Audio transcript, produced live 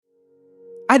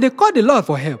I dey call the Lord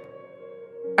for help.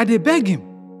 I dey beg him.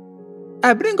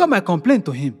 I bring all my complaint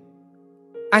to him.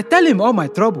 I tell him all my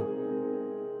trouble.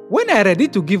 When I ready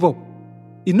to give up,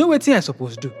 he know wetin I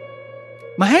suppose do.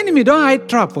 My enemy don hide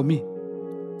trap for me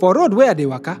for road where I dey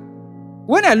waka.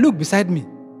 When I look beside me,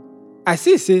 I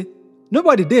see say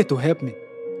nobody there to help me.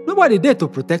 Nobody there to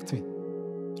protect me.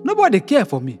 Nobody care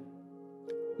for me.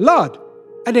 Lord,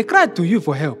 I dey cry to you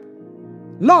for help.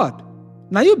 Lord,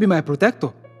 now you be my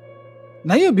protector.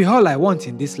 Now you be all I want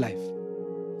in this life.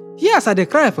 Yes, I dey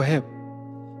cry for help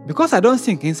because I don't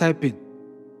sink inside pain.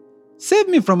 Save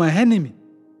me from my enemy.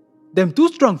 Them too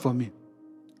strong for me.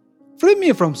 Free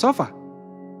me from suffer.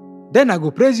 Then I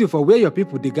go praise you for where your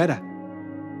people dey gather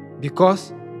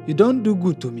because you don't do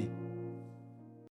good to me.